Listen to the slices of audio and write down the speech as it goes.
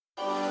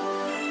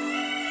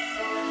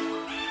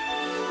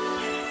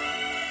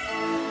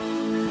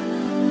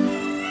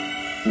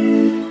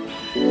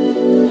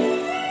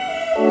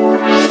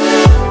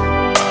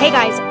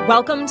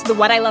Welcome to the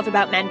What I Love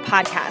About Men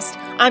podcast.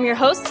 I'm your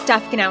host,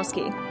 Steph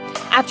Ganowski.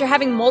 After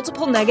having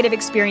multiple negative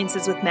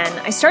experiences with men,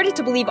 I started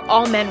to believe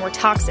all men were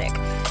toxic.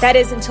 That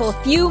is, until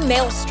a few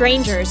male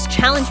strangers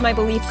challenged my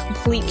belief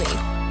completely.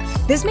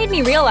 This made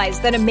me realize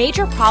that a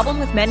major problem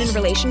with men in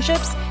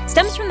relationships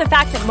stems from the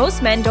fact that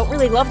most men don't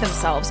really love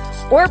themselves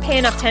or pay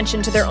enough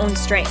attention to their own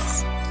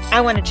strengths. I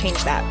want to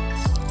change that.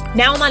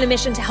 Now I'm on a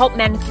mission to help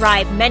men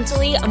thrive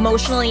mentally,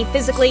 emotionally,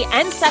 physically,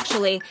 and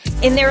sexually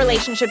in their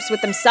relationships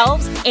with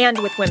themselves and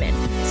with women.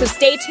 So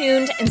stay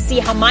tuned and see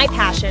how my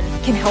passion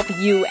can help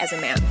you as a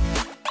man.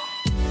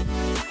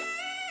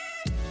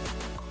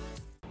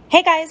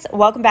 Hey guys,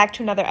 welcome back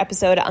to another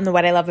episode on the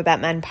What I Love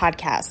About Men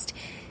podcast.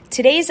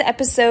 Today's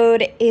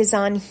episode is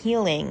on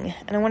healing,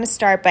 and I want to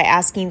start by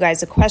asking you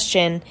guys a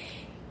question.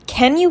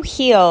 Can you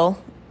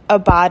heal a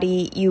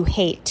body you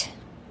hate?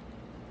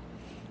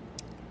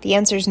 The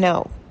answer is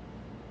no.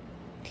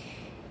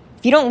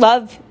 If you don't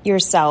love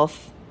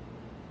yourself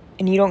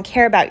and you don't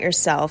care about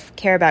yourself,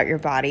 care about your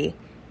body,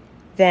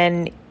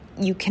 then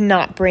you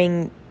cannot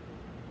bring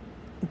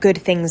good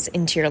things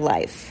into your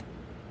life,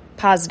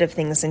 positive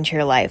things into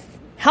your life,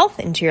 health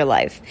into your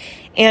life.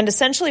 And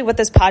essentially what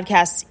this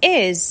podcast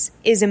is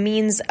a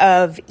means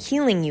of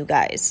healing you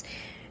guys.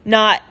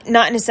 Not in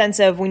a sense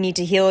of we need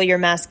to heal your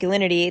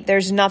masculinity.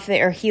 There's nothing,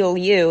 or heal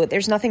you.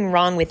 There's nothing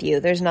wrong with you.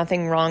 There's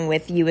nothing wrong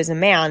with you as a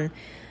man.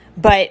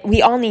 But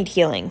we all need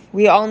healing.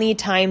 We all need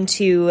time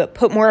to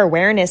put more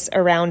awareness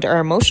around our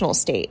emotional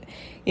state,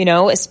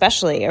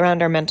 especially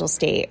around our mental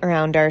state,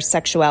 around our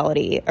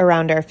sexuality,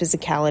 around our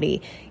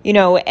physicality,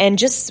 and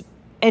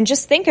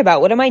just think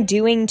about what am I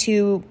doing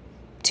to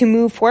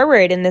move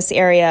forward in this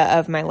area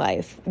of my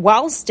life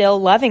while still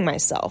loving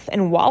myself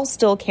and while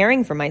still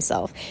caring for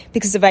myself.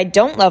 Because if I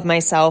don't love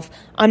myself,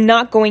 I'm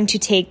not going to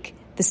take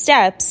the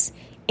steps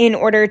in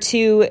order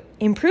to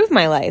improve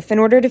my life, in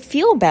order to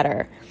feel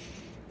better.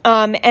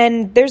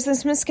 And there's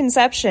this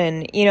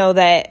misconception,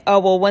 that,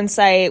 once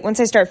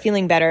I start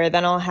feeling better,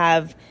 then I'll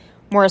have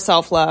more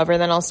self-love, or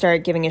then I'll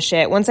start giving a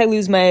shit. Once I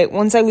lose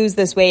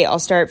this weight, I'll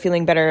start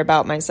feeling better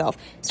about myself.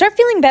 Start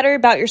feeling better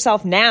about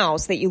yourself now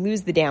so that you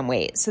lose the damn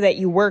weight, so that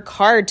you work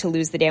hard to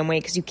lose the damn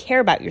weight because you care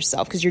about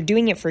yourself, because you're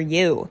doing it for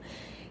you,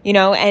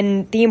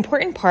 and the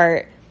important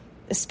part,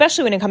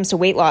 especially when it comes to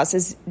weight loss,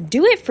 is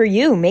do it for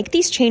you. Make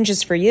these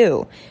changes for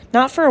you,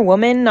 not for a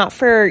woman, not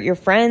for your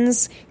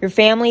friends, your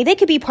family. They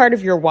could be part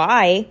of your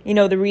why,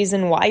 the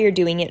reason why you're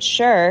doing it,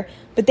 sure,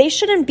 but they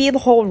shouldn't be the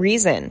whole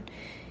reason.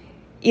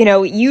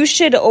 You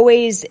should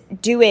always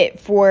do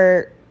it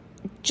for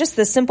just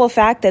the simple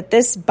fact that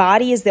this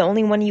body is the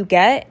only one you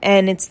get,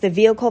 and it's the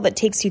vehicle that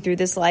takes you through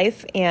this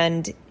life,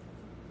 and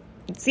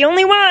it's the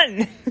only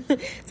one.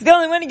 It's the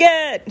only one you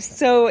get.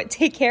 So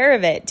take care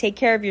of it. Take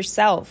care of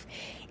yourself.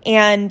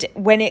 And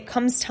when it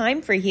comes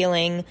time for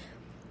healing,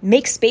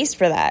 make space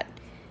for that.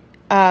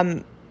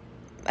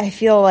 I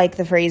feel like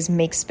the phrase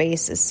make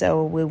space is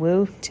so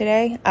woo-woo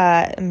today.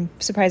 I'm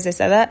surprised I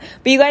said that.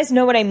 But you guys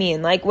know what I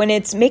mean. Like when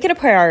it's make it a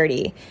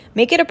priority.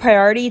 Make it a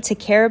priority to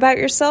care about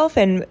yourself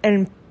and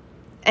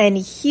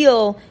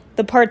heal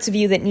the parts of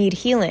you that need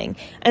healing.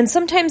 And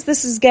sometimes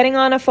this is getting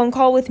on a phone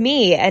call with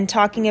me and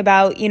talking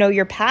about,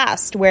 your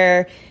past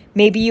where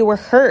maybe you were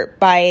hurt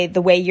by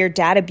the way your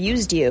dad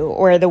abused you,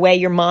 or the way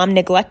your mom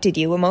neglected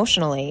you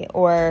emotionally,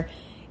 or,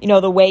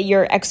 the way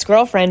your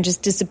ex-girlfriend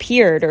just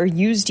disappeared or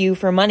used you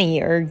for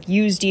money or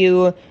used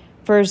you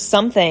for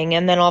something.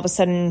 And then all of a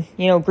sudden,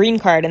 green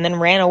card, and then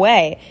ran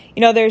away.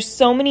 There's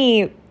so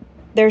many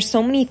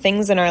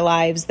things in our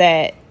lives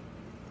that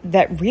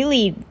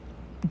really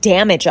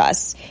damage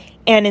us.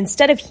 And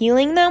instead of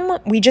healing them,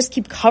 we just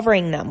keep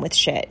covering them with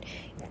shit.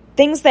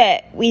 Things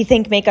that we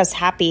think make us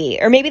happy,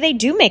 or maybe they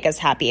do make us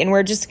happy, and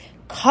we're just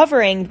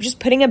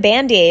putting a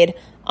Band-Aid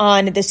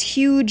on this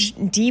huge,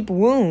 deep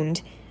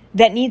wound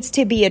that needs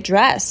to be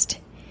addressed.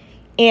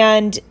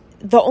 And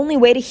the only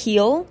way to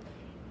heal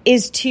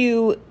is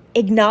to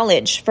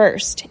acknowledge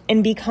first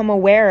and become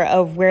aware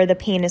of where the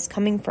pain is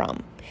coming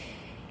from.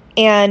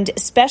 And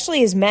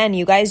especially as men,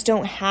 you guys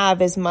don't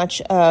have as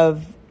much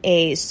of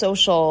a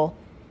social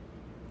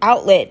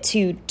outlet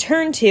to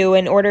turn to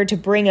in order to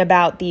bring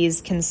about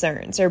these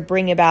concerns or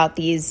bring about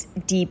these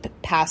deep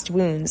past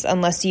wounds,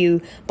 unless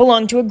you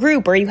belong to a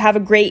group or you have a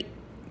great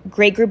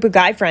group of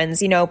guy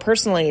friends,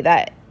 personally,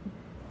 that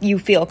you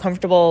feel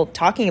comfortable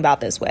talking about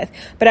this with.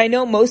 But I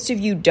know most of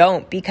you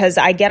don't, because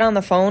I get on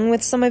the phone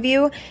with some of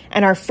you,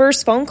 and our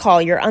first phone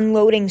call, you're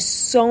unloading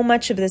so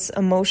much of this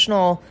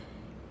emotional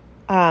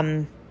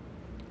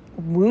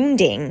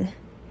wounding.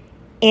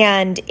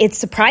 And it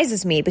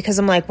surprises me because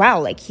I'm like,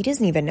 wow, like he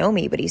doesn't even know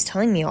me, but he's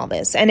telling me all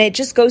this. And it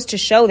just goes to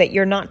show that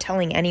you're not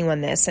telling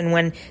anyone this. And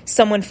when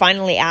someone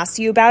finally asks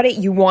you about it,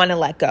 you want to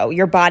let go.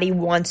 Your body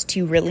wants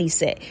to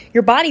release it.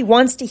 Your body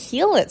wants to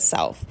heal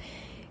itself,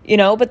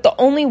 but the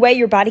only way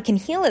your body can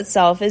heal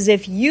itself is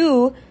if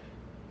you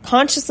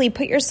consciously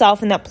put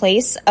yourself in that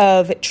place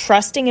of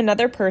trusting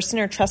another person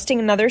or trusting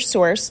another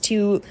source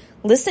to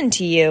listen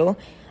to you.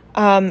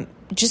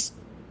 Just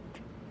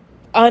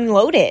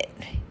unload it,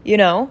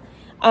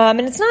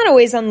 And it's not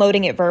always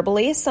unloading it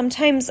verbally.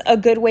 Sometimes a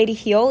good way to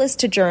heal is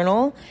to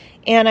journal.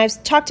 And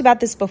I've talked about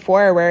this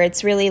before, where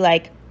it's really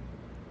like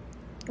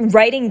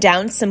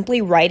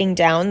simply writing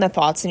down the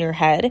thoughts in your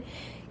head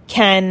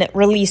can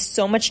release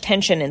so much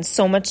tension and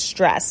so much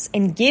stress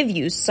and give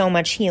you so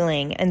much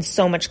healing and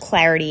so much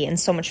clarity and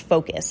so much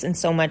focus and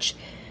so much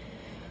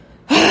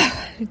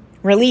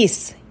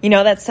release.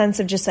 That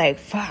sense of just like,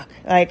 fuck,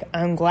 like,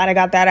 I'm glad I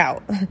got that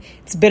out.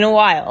 It's been a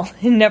while.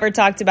 I never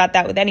talked about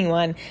that with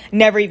anyone.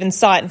 Never even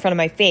saw it in front of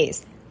my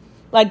face.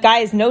 Like,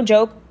 guys, no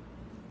joke.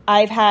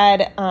 I've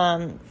had,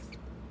 sorry,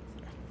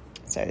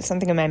 there's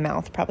something in my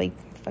mouth, probably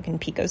fucking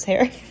Pico's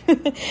hair.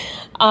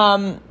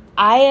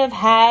 I have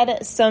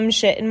had some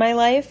shit in my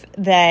life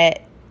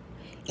that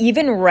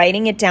even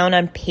writing it down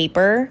on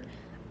paper,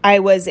 I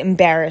was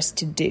embarrassed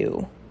to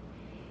do.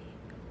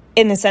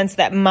 In the sense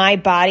that my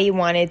body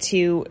wanted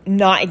to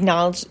not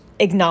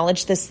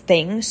acknowledge this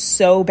thing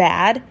so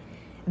bad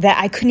that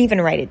I couldn't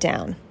even write it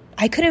down.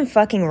 I couldn't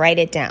fucking write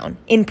it down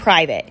in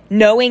private,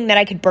 knowing that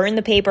I could burn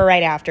the paper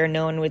right after and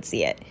no one would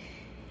see it.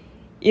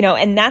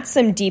 And that's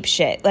some deep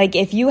shit. Like,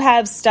 if you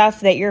have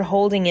stuff that you're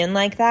holding in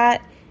like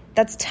that,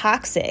 that's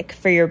toxic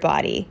for your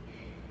body.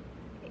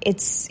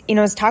 It's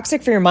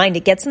toxic for your mind.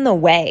 It gets in the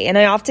way. And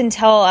I often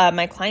tell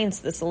my clients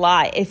this a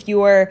lot. If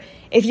you're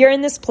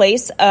in this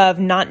place of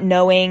not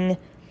knowing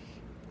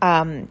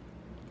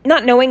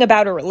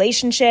about a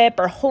relationship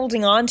or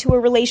holding on to a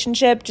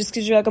relationship just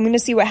because you're like, I'm going to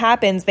see what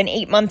happens, then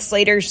 8 months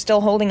later you're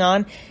still holding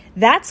on,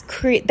 that's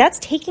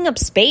taking up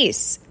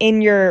space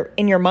in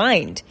your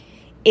mind.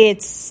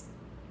 It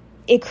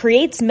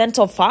creates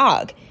mental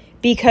fog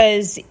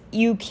because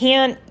you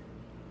can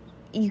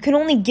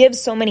only give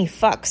so many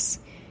fucks.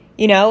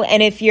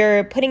 And if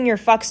you're putting your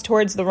fucks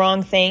towards the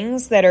wrong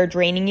things that are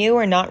draining you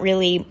or not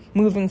really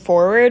moving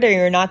forward, or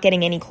you're not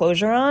getting any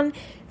closure on,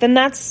 then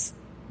that's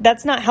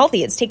not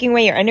healthy. It's taking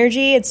away your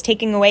energy. It's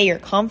taking away your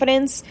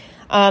confidence.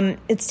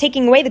 It's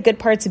taking away the good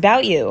parts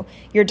about you,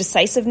 your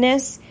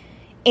decisiveness.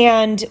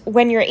 And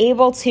when you're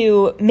able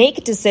to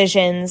make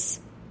decisions,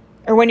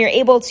 or when you're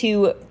able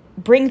to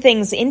bring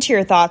things into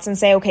your thoughts and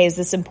say, okay, is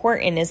this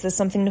important? Is this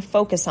something to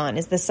focus on?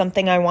 Is this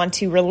something I want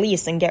to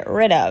release and get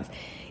rid of?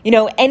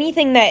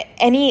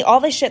 All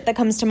the shit that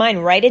comes to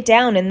mind, write it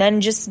down and then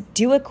just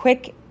do a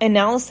quick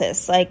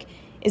analysis. Like,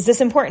 is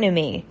this important to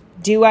me?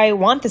 Do I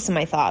want this in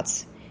my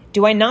thoughts?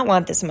 Do I not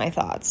want this in my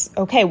thoughts?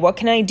 Okay, what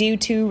can I do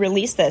to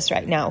release this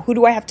right now? Who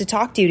do I have to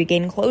talk to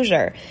gain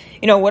closure?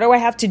 What do I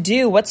have to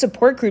do? What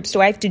support groups do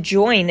I have to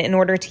join in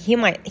order to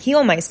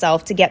heal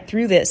myself to get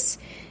through this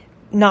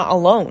not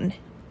alone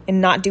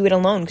and not do it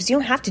alone? Because you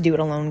don't have to do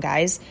it alone,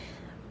 guys.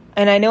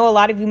 And I know a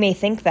lot of you may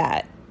think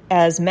that.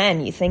 As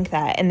men, you think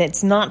that, and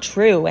it's not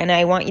true. And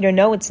I want you to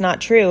know it's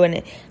not true,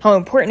 and how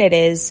important it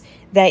is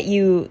that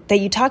you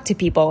talk to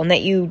people and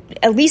that you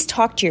at least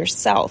talk to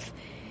yourself.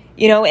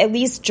 At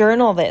least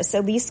journal this,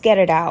 at least get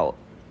it out.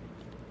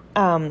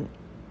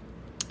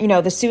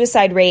 The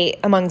suicide rate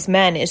amongst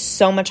men is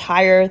so much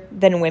higher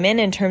than women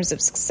in terms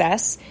of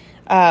success.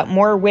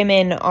 More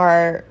women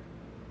are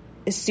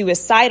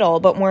suicidal,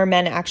 but more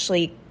men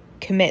actually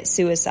commit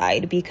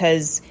suicide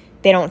because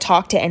they don't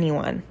talk to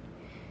anyone.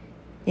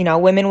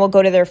 Women will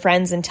go to their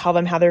friends and tell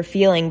them how they're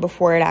feeling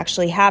before it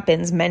actually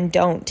happens. Men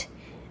don't.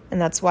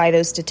 And that's why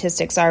those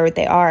statistics are what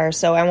they are.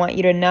 So I want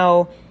you to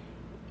know,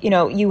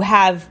 you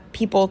have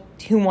people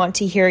who want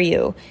to hear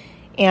you.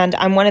 And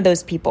I'm one of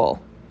those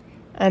people.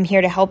 I'm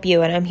here to help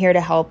you, and I'm here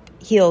to help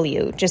heal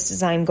you, just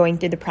as I'm going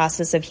through the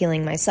process of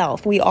healing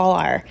myself. We all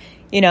are.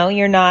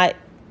 You're not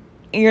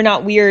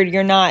weird.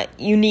 You're not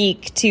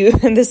unique to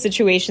the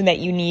situation that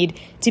you need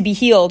to be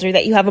healed, or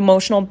that you have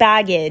emotional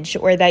baggage,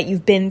 or that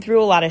you've been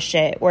through a lot of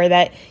shit, or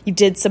that you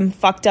did some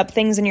fucked up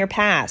things in your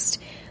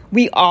past.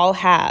 We all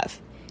have.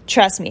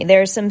 Trust me,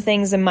 there are some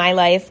things in my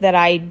life that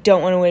I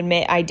don't want to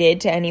admit I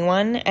did to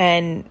anyone,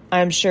 and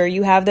I'm sure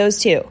you have those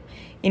too.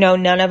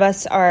 None of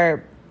us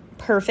are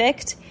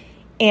perfect,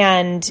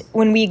 and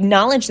when we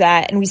acknowledge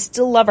that and we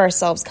still love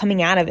ourselves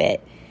coming out of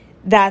it,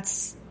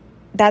 that's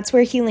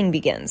where healing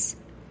begins.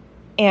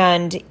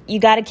 And you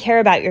got to care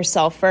about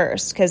yourself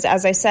first, because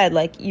as I said,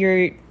 like,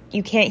 you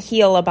can't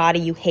heal a body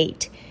you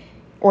hate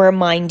or a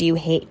mind you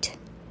hate.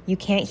 You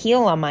can't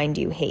heal a mind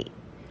you hate.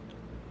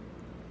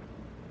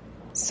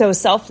 So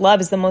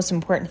self-love is the most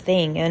important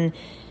thing. And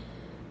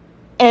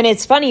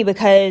it's funny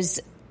because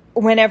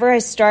whenever I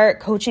start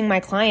coaching my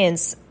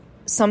clients,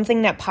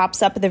 something that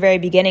pops up at the very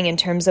beginning in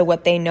terms of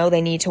what they know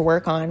they need to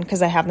work on,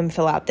 because I have them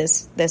fill out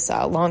this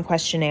long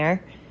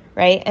questionnaire,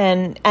 right?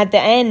 And at the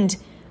end,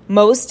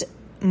 most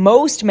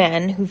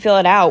men who fill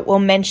it out will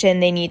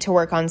mention they need to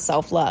work on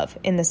self-love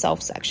in the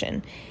self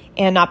section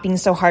and not being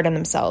so hard on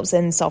themselves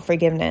and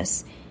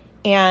self-forgiveness.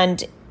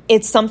 And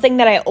it's something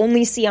that I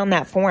only see on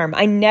that form.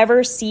 I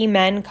never see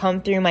men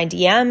come through my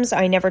DMs.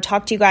 I never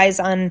talk to you guys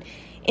on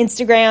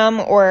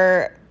Instagram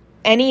or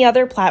any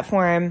other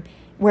platform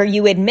where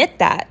you admit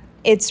that.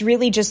 It's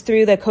really just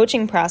through the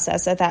coaching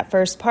process at that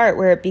first part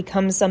where it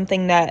becomes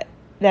something that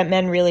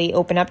men really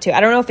open up to.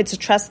 I don't know if it's a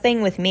trust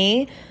thing with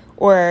me,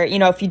 Or,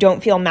 if you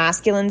don't feel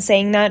masculine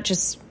saying that,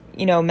 just,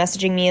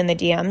 messaging me in the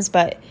DMs.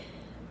 But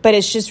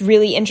it's just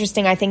really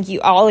interesting. I think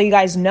all of you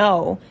guys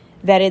know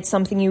that it's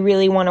something you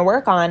really want to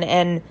work on.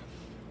 And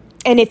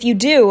if you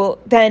do,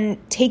 then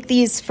take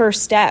these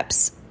first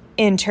steps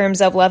in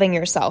terms of loving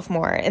yourself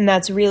more. And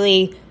that's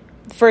really,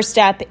 first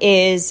step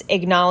is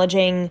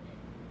acknowledging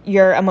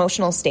your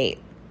emotional state.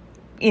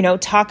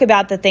 Talk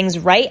about the things,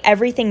 write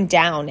everything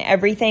down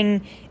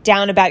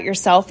about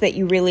yourself that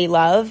you really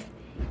love,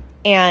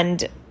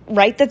 and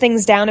write the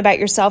things down about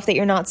yourself that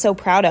you're not so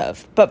proud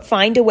of, but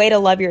find a way to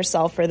love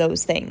yourself for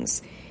those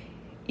things.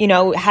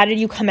 How did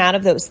you come out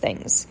of those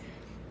things?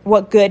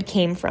 What good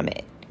came from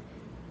it?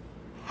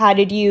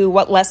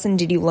 What lesson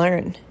did you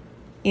learn?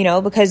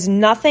 Because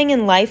nothing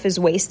in life is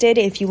wasted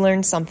if you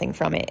learn something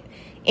from it.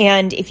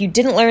 And if you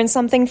didn't learn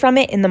something from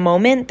it in the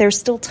moment, there's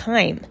still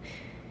time.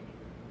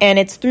 And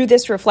it's through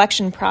this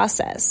reflection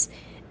process.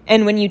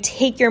 And when you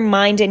take your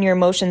mind and your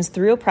emotions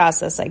through a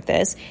process like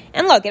this,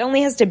 and look, it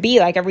only has to be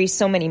like every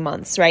so many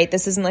months, right?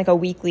 This isn't like a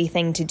weekly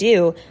thing to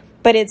do,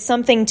 but it's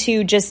something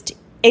to just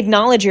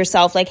acknowledge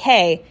yourself like,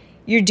 hey,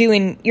 you're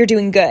doing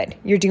good.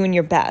 You're doing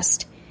your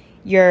best.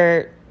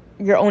 You're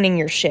owning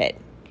your shit.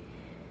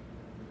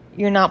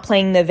 You're not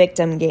playing the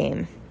victim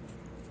game.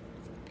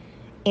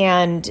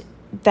 And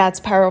that's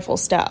powerful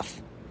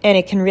stuff. And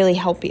it can really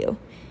help you.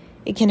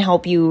 It can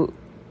help you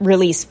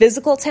release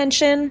physical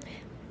tension,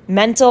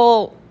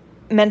 mental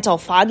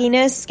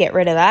fogginess, get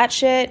rid of that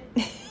shit.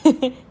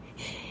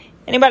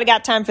 Anybody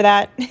got time for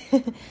that?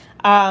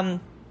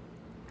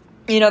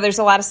 There's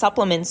a lot of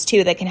supplements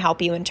too that can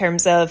help you in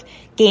terms of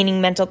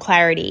gaining mental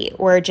clarity,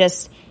 or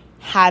just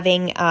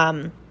having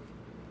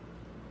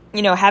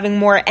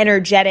more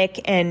energetic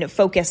and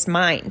focused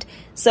mind.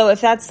 So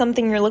if that's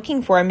something you're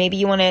looking for, maybe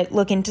you want to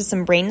look into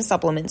some brain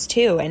supplements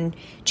too and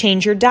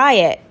change your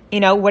diet.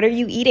 What are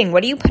you eating?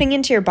 What are you putting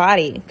into your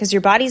body? Because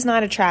your body's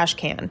not a trash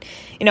can.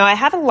 I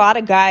have a lot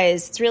of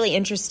guys, it's really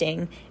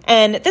interesting,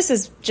 and this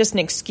is just an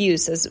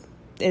excuse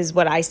is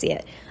what I see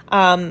it.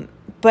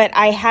 But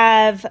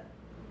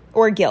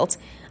or guilt.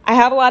 I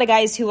have a lot of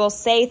guys who will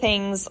say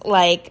things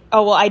like,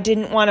 oh, well, I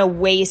didn't want to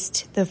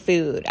waste the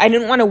food. I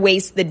didn't want to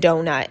waste the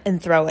donut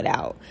and throw it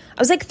out.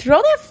 I was like,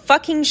 throw that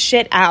fucking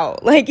shit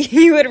out. Like,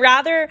 you would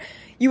rather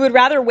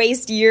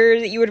waste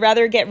years, you would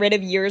rather get rid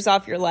of years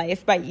off your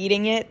life by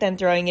eating it than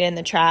throwing it in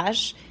the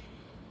trash,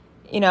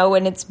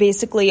 when it's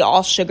basically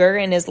all sugar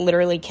and is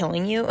literally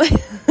killing you.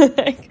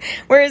 Like,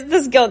 where is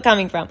this guilt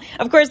coming from?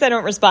 Of course, I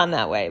don't respond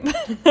that way,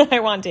 but I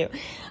want to.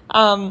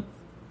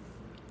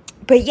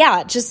 But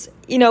yeah, just,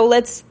 and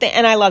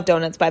I love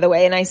donuts, by the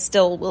way, and I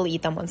still will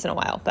eat them once in a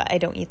while, but I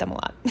don't eat them a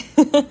lot.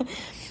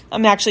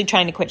 I'm actually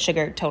trying to quit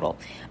sugar total.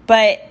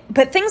 But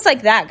things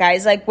like that,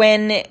 guys, like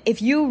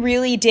if you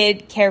really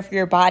did care for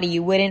your body,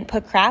 you wouldn't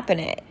put crap in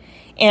it.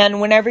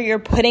 And whenever you're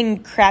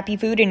putting crappy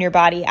food in your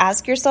body,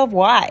 ask yourself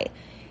why.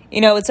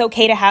 It's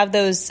okay to have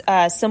those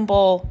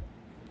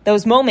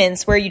those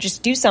moments where you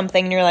just do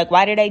something and you're like,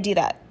 why did I do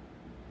that?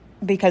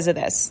 Because of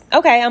this.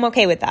 Okay, I'm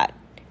okay with that.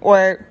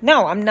 Or,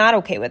 no, I'm not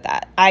okay with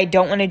that. I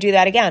don't want to do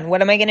that again.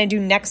 What am I going to do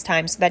next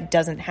time so that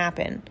doesn't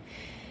happen?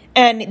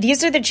 And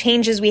these are the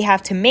changes we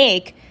have to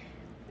make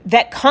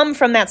that come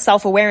from that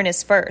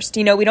self-awareness first.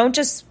 We don't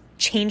just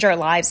change our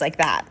lives like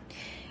that.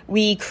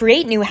 We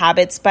create new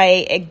habits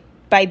by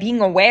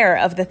being aware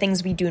of the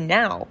things we do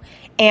now.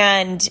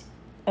 And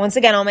once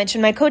again, I'll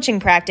mention my coaching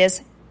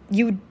practice.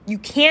 You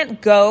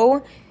can't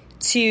go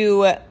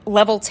to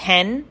level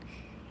 10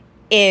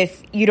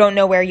 if you don't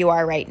know where you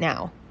are right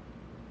now.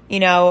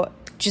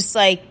 Just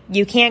like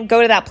you can't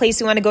go to that place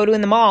you want to go to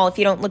in the mall if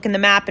you don't look in the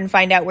map and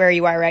find out where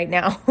you are right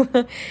now.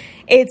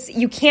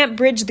 You can't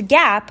bridge the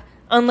gap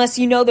unless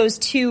you know those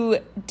two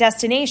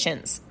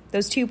destinations,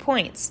 those 2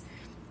 points.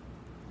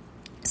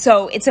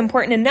 So it's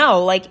important to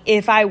know, like,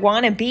 if I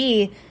want to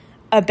be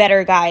a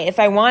better guy, if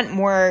I want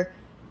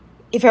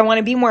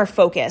to be more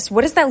focused,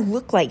 what does that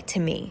look like to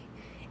me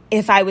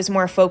if I was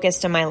more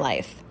focused in my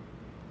life?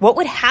 What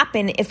would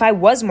happen if I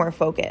was more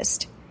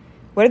focused?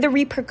 What are the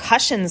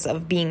repercussions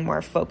of being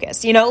more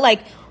focused?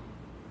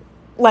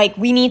 Like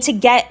we need to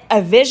get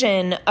a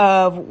vision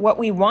of what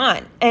we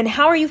want. And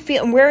how are you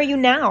feeling? Where are you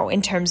now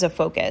in terms of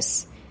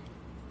focus?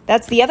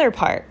 That's the other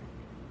part.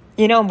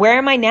 Where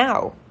am I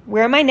now?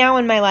 Where am I now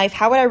in my life?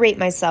 How would I rate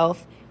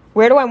myself?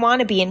 Where do I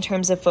want to be in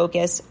terms of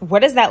focus? What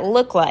does that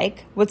look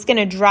like? What's going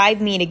to drive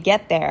me to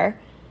get there?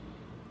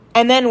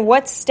 And then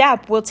what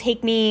step will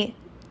take me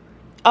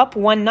up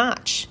one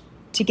notch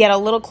to get a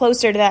little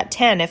closer to that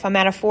 10? If I'm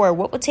at a 4,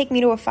 what would take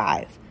me to a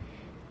 5?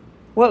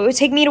 What would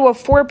take me to a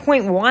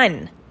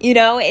 4.1?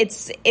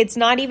 It's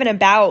not even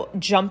about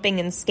jumping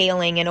and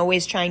scaling and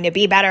always trying to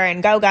be better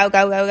and go.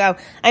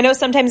 I know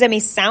sometimes I may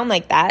sound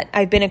like that.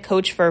 I've been a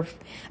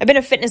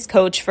fitness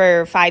coach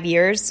for 5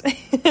 years.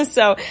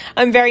 So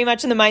I'm very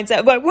much in the mindset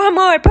of like, one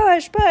more,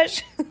 push.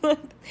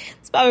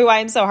 That's probably why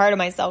I'm so hard on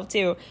myself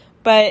too.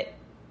 But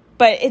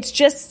it's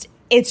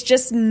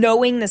just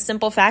knowing the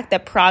simple fact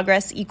that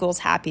progress equals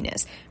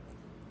happiness.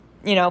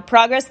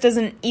 progress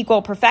doesn't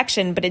equal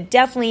perfection, but it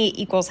definitely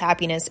equals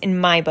happiness in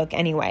my book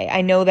anyway.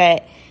 I know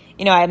that,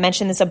 I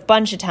mentioned this a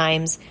bunch of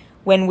times.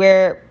 When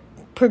we're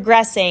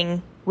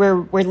progressing,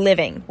 we're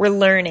living, we're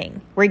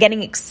learning, we're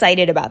getting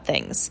excited about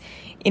things.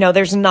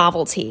 There's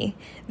novelty.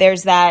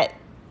 There's that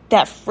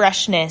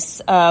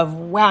freshness of,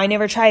 wow, I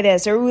never tried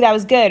this, or, ooh, that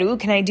was good. Ooh,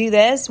 can I do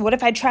this? What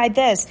if I tried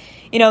this?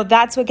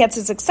 That's what gets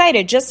us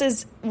excited, just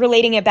as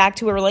relating it back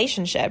to a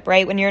relationship,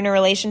 right? When you're in a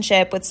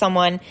relationship with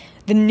someone,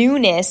 the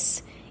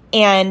newness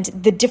and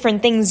the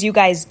different things you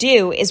guys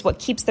do is what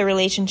keeps the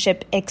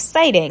relationship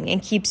exciting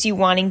and keeps you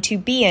wanting to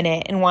be in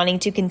it and wanting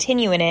to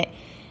continue in it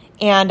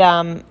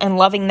and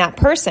loving that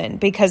person,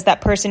 because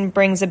that person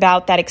brings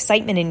about that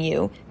excitement in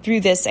you through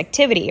this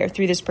activity or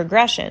through this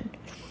progression.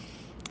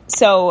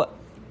 So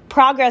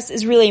progress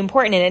is really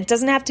important, and it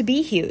doesn't have to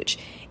be huge.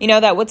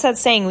 What's that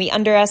saying? We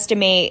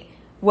underestimate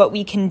what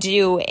we can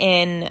do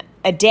in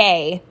a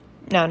day.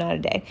 No, not a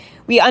day.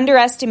 We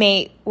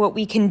underestimate what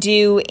we can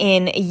do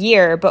in a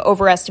year, but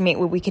overestimate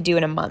what we could do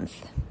in a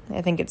month.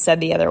 I think it's said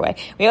the other way.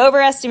 We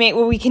overestimate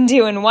what we can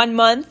do in 1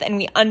 month, and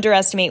we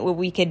underestimate what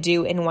we could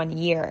do in 1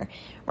 year,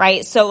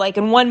 right? So like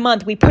in 1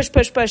 month, we push.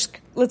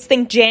 Let's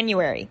think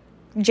January.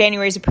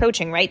 January's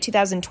approaching, right?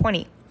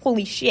 2020.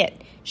 Holy shit.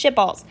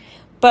 Shitballs.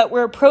 But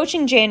we're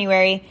approaching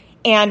January,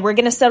 and we're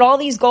going to set all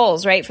these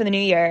goals, right, for the new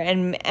year,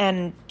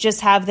 and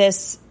just have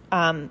this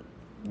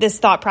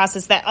thought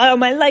process that, oh,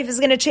 my life is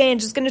going to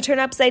change. It's going to turn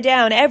upside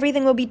down.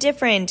 Everything will be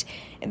different.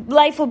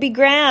 Life will be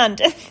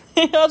grand.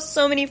 I'll have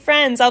so many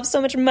friends. I'll have so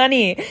much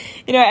money.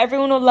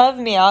 Everyone will love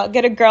me. I'll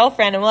get a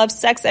girlfriend and we'll have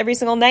sex every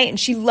single night. And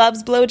she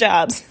loves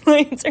blowjobs.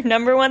 It's her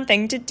number one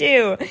thing to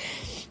do.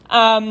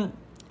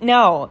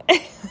 No,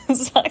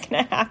 it's not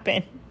going to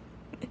happen.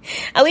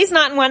 At least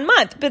not in 1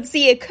 month. But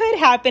see, it could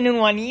happen in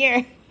 1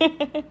 year.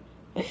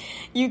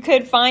 You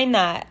could find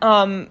that.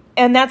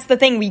 And that's the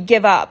thing, we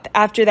give up.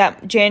 After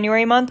that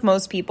January month,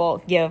 most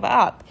people give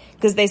up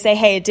because they say,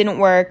 hey, it didn't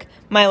work.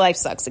 My life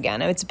sucks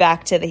again. It's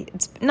back to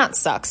it's not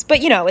sucks, but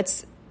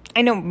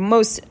I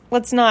know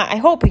I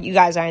hope you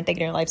guys aren't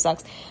thinking your life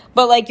sucks,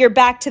 but like you're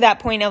back to that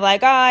point of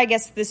like, oh, I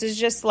guess this is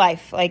just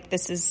life. Like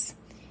this is,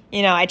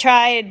 I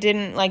tried,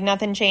 didn't, like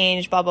nothing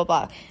changed, blah, blah,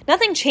 blah.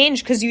 Nothing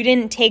changed because you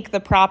didn't take the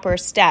proper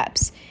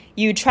steps.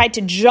 You tried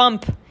to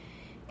jump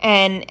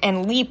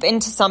and leap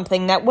into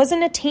something that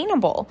wasn't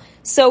attainable.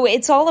 So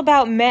it's all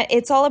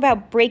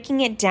about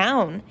breaking it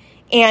down.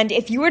 And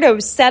if you were to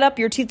set up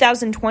your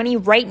 2020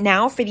 right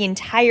now for the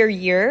entire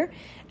year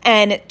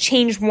and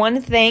change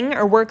one thing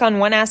or work on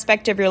one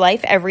aspect of your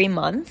life every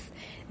month,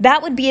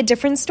 that would be a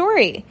different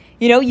story.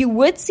 You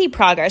would see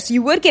progress.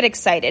 You would get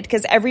excited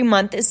because every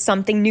month is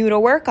something new to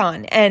work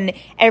on. And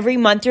every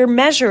month you're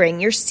measuring,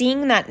 you're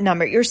seeing that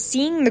number, you're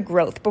seeing the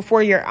growth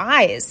before your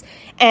eyes.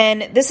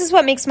 And this is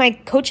what makes my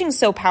coaching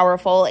so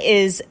powerful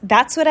is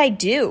that's what I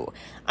do.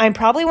 I'm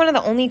probably one of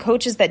the only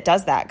coaches that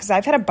does that because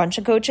I've had a bunch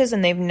of coaches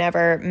and they've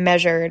never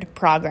measured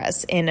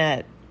progress in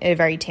a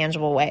very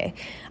tangible way,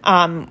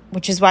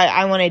 which is why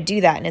I want to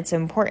do that. And it's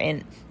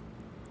important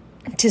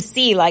to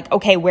see like,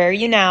 okay, where are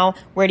you now?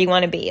 Where do you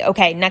want to be?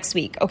 Okay, next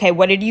week. Okay,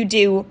 what did you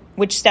do?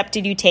 Which step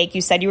did you take?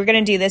 You said you were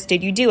going to do this.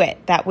 Did you do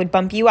it? That would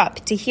bump you up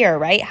to here,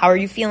 right? How are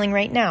you feeling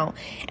right now?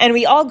 And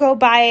we all go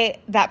by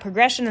that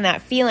progression and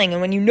that feeling.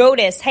 And when you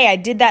notice, hey, I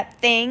did that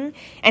thing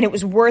and it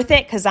was worth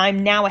it because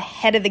I'm now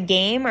ahead of the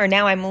game or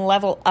now I'm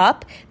level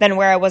up than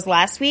where I was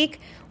last week.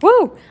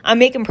 Woo, I'm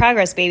making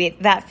progress, baby.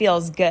 That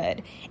feels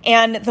good.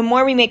 And the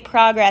more we make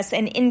progress,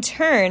 and in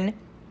turn,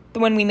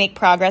 when we make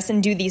progress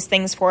and do these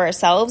things for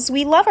ourselves,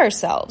 we love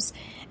ourselves.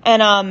 And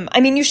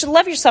you should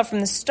love yourself from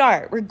the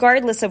start,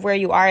 regardless of where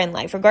you are in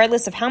life,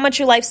 regardless of how much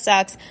your life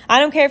sucks. I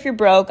don't care if you're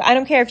broke. I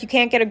don't care if you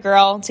can't get a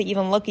girl to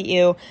even look at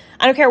you.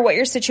 I don't care what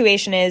your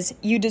situation is.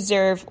 You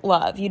deserve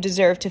love. You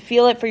deserve to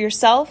feel it for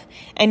yourself,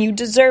 and you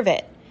deserve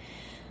it.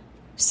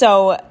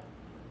 So,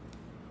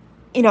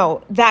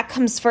 that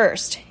comes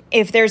first.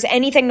 If there's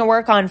anything to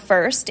work on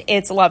first,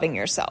 it's loving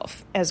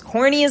yourself. As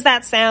corny as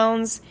that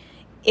sounds,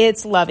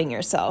 it's loving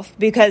yourself.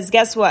 Because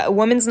guess what? A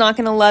woman's not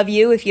going to love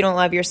you if you don't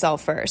love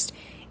yourself first.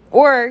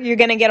 Or you're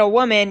going to get a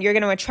woman, you're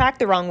going to attract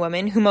the wrong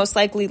woman who most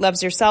likely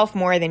loves herself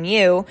more than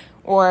you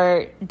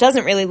or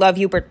doesn't really love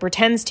you but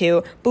pretends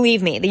to.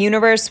 Believe me, the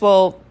universe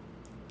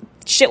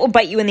shit will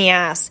bite you in the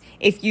ass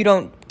if you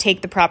don't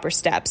take the proper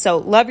steps. So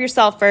love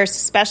yourself first,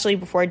 especially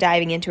before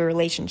diving into a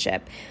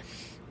relationship.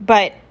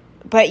 But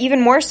even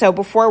more so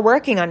before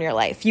working on your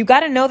life. You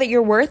got to know that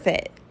you're worth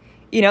it,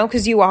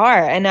 because you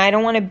are. And I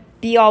don't want to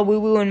be all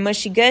woo-woo and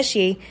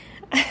mushy-gushy.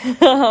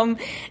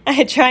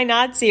 I try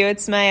not to.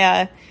 It's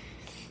my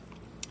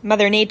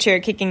Mother Nature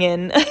kicking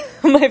in,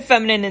 my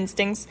feminine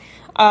instincts.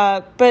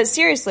 But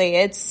seriously,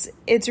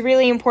 it's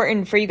really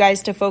important for you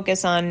guys to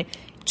focus on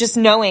just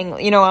knowing,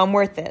 I'm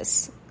worth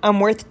this. I'm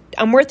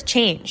worth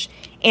change.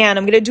 And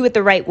I'm going to do it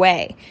the right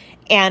way.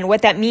 And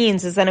what that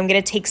means is that I'm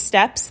going to take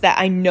steps that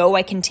I know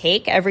I can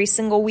take every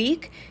single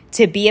week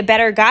to be a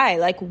better guy.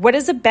 Like, what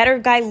does a better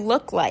guy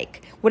look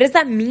like? What does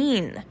that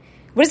mean?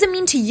 What does it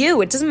mean to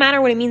you? It doesn't matter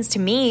what it means to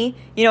me.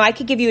 I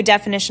could give you a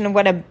definition of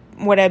what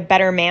what a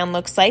better man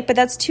looks like, but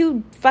that's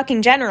too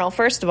fucking general,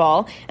 first of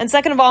all. And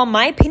second of all,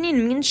 my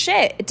opinion means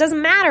shit. It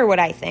doesn't matter what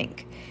I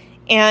think.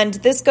 And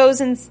this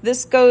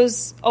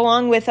goes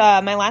along with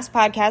my last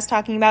podcast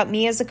talking about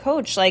me as a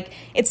coach. Like,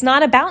 it's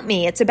not about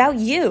me. It's about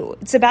you.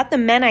 It's about the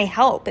men I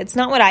help. It's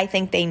not what I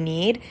think they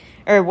need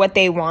or what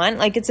they want.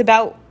 Like, it's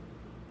about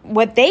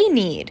what they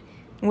need,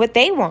 what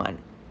they want.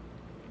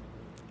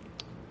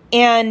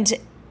 And,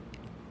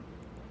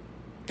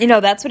 you know,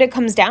 that's what it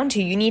comes down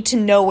to. You need to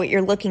know what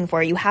you're looking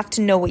for. You have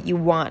to know what you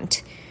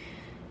want.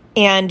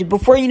 And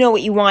before you know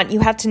what you want,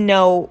 you have to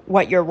know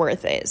what your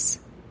worth is.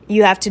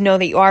 You have to know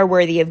that you are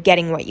worthy of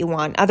getting what you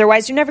want.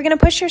 Otherwise, you're never going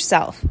to push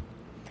yourself.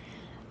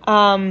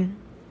 And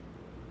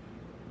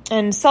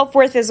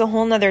self-worth is a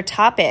whole nother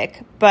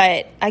topic,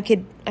 but I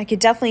could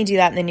definitely do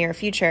that in the near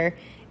future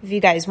if you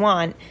guys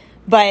want.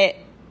 But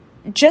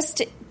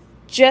just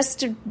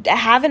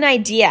have an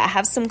idea,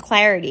 have some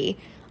clarity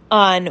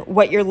on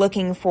what you're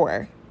looking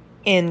for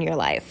in your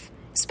life.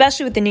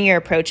 Especially with the new year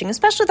approaching,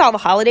 especially with all the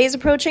holidays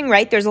approaching,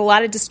 right? There's a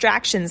lot of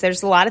distractions.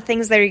 There's a lot of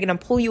things that are going to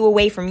pull you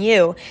away from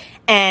you.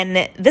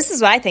 And this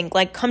is what I think,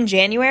 like, come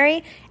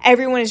January,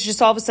 everyone is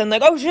just all of a sudden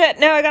like, oh shit,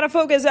 now I got to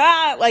focus.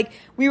 Like,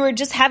 we were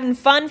just having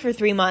fun for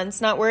 3 months,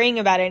 not worrying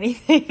about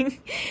anything,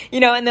 you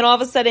know, and then all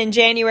of a sudden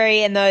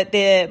January and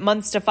the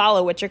months to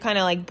follow, which are kind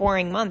of like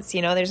boring months,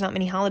 you know, there's not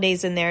many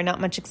holidays in there, not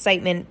much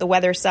excitement. The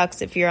weather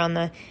sucks if you're on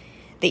the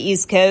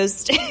East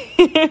Coast.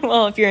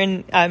 Well, if you're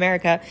in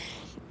America.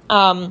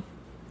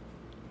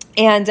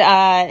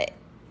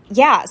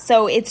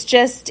 So it's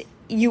just,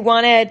 you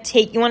want to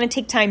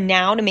take time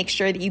now to make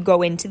sure that you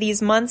go into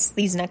these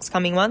next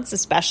coming months,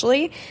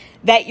 especially,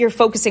 that you're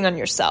focusing on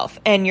yourself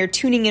and you're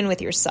tuning in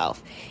with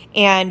yourself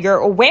and you're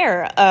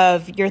aware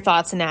of your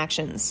thoughts and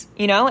actions,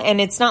 you know, and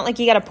it's not like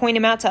you got to point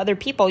them out to other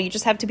people. You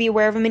just have to be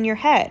aware of them in your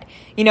head.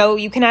 You know,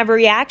 you can have a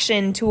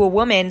reaction to a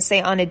woman,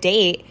 say on a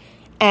date,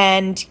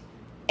 and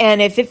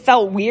if it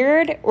felt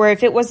weird or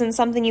if it wasn't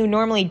something you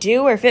normally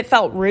do or if it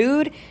felt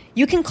rude,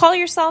 you can call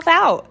yourself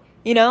out,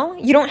 you know?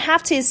 You don't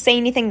have to say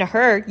anything to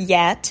her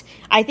yet.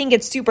 I think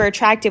it's super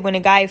attractive when a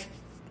guy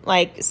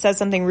like says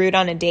something rude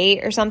on a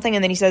date or something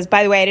and then he says,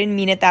 by the way, I didn't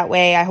mean it that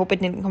way. I hope it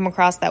didn't come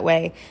across that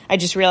way. I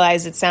just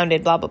realized it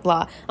sounded blah, blah,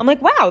 blah. I'm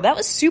like, wow, that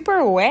was super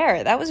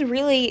aware. That's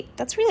really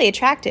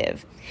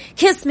attractive.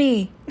 Kiss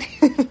me.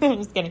 I'm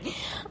just kidding.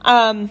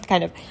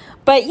 Kind of.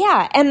 But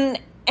yeah,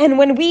 and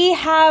when we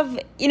have,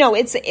 you know,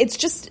 it's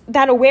just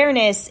that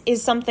awareness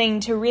is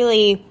something to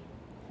really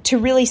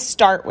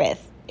start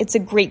with. It's a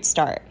great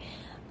start.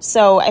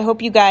 So I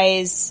hope you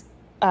guys,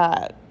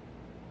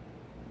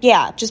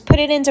 just put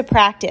it into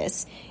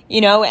practice,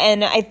 you know,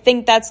 and I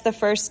think that's the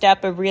first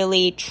step of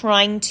really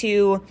trying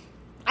to,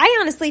 I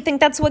honestly think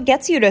that's what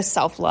gets you to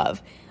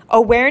self-love,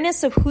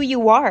 awareness of who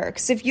you are.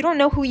 Because if you don't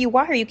know who you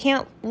are, you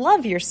can't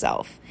love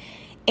yourself.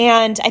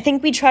 And I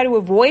think we try to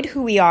avoid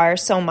who we are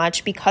so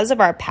much because of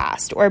our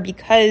past or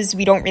because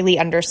we don't really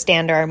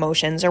understand our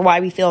emotions or why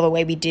we feel the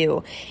way we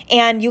do.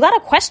 And you got to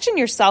question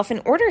yourself in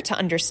order to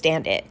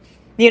understand it.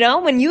 You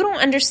know, when you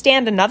don't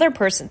understand another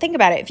person, think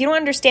about it. If you don't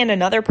understand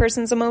another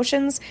person's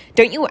emotions,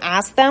 don't you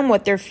ask them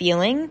what they're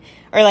feeling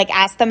or like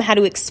ask them how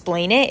to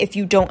explain it if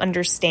you don't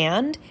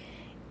understand?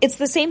 It's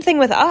the same thing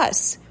with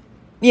us,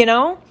 you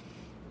know?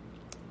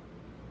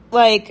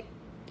 Like,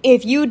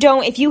 if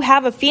you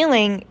have a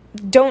feeling,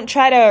 don't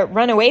try to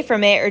run away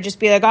from it or just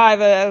be like, oh,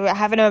 I'm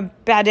having a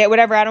bad day,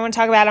 whatever. I don't want to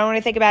talk about it. I don't want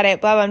to think about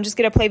it. Blah, blah. I'm just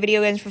going to play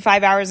video games for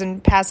 5 hours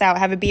and pass out,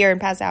 have a beer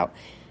and pass out.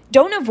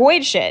 Don't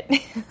avoid shit.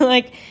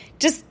 Like,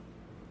 just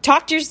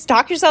talk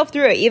yourself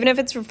through it. Even if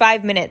it's for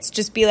 5 minutes,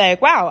 just be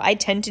like, wow, I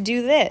tend to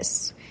do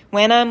this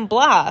when I'm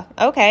blah.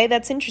 Okay,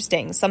 that's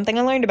interesting. Something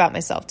I learned about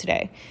myself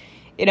today.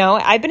 You know,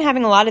 I've been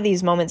having a lot of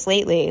these moments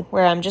lately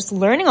where I'm just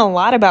learning a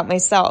lot about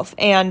myself,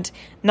 and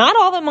not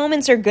all the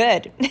moments are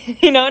good.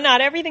 You know, not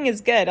everything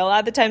is good. A lot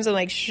of the times I'm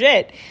like,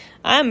 shit,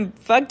 I'm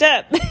fucked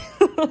up.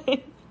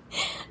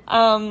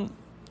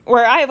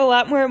 Where I have a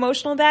lot more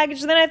emotional baggage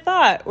than I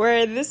thought,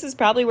 where this is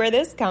probably where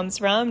this comes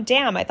from.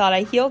 Damn, I thought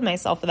I healed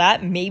myself of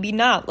that. Maybe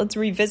not. Let's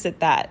revisit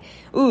that.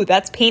 Ooh,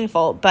 that's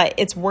painful, but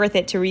it's worth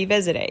it to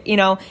revisit it, you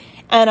know?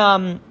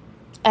 And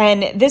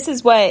this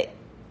is what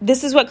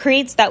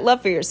creates that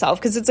love for yourself,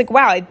 because it's like,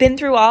 wow, I've been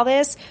through all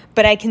this,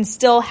 but I can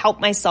still help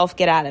myself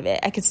get out of it.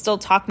 I can still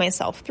talk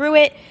myself through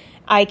it.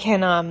 I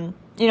can,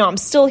 I'm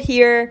still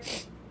here.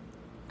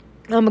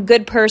 I'm a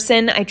good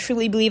person. I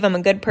truly believe I'm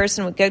a good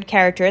person with good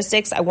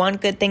characteristics. I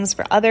want good things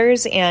for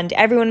others, and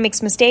everyone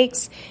makes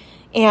mistakes.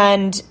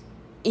 And,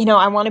 you know,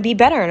 I want to be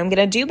better, and I'm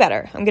going to do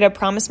better. I'm going to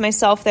promise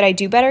myself that I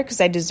do better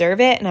because I deserve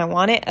it, and I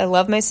want it. I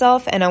love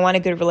myself, and I want a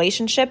good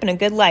relationship and a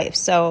good life,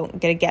 so I'm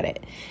going to get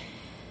it.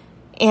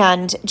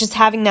 And just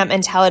having that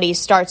mentality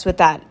starts with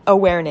that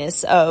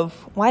awareness of,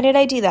 why did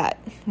I do that?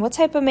 What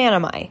type of man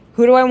am I?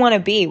 Who do I want to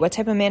be? What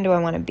type of man do I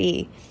want to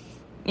be?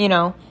 You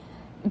know,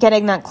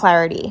 getting that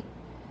clarity.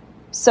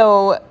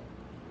 So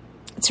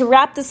to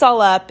wrap this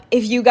all up,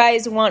 if you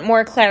guys want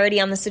more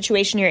clarity on the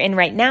situation you're in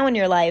right now in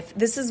your life,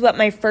 this is what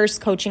my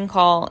first coaching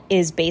call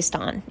is based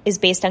on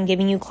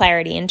giving you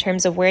clarity in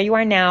terms of where you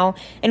are now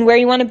and where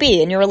you want to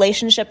be in your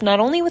relationship, not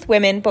only with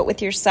women, but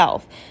with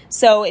yourself.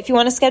 So if you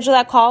want to schedule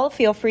that call,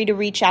 feel free to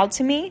reach out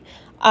to me.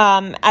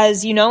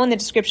 As you know, in the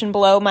description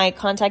below, my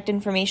contact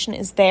information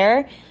is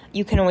there.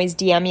 You can always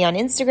DM me on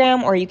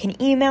Instagram or you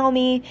can email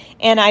me,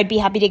 and I'd be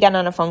happy to get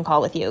on a phone call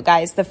with you.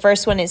 Guys, the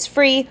first one is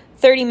free,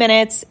 30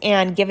 minutes,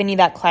 and giving you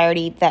that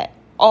clarity that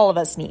all of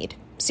us need.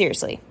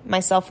 Seriously,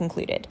 myself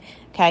included.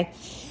 Okay?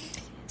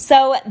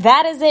 So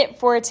that is it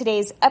for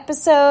today's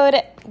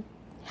episode.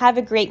 Have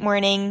a great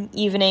morning,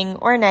 evening,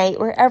 or night,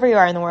 wherever you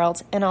are in the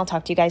world, and I'll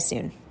talk to you guys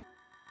soon.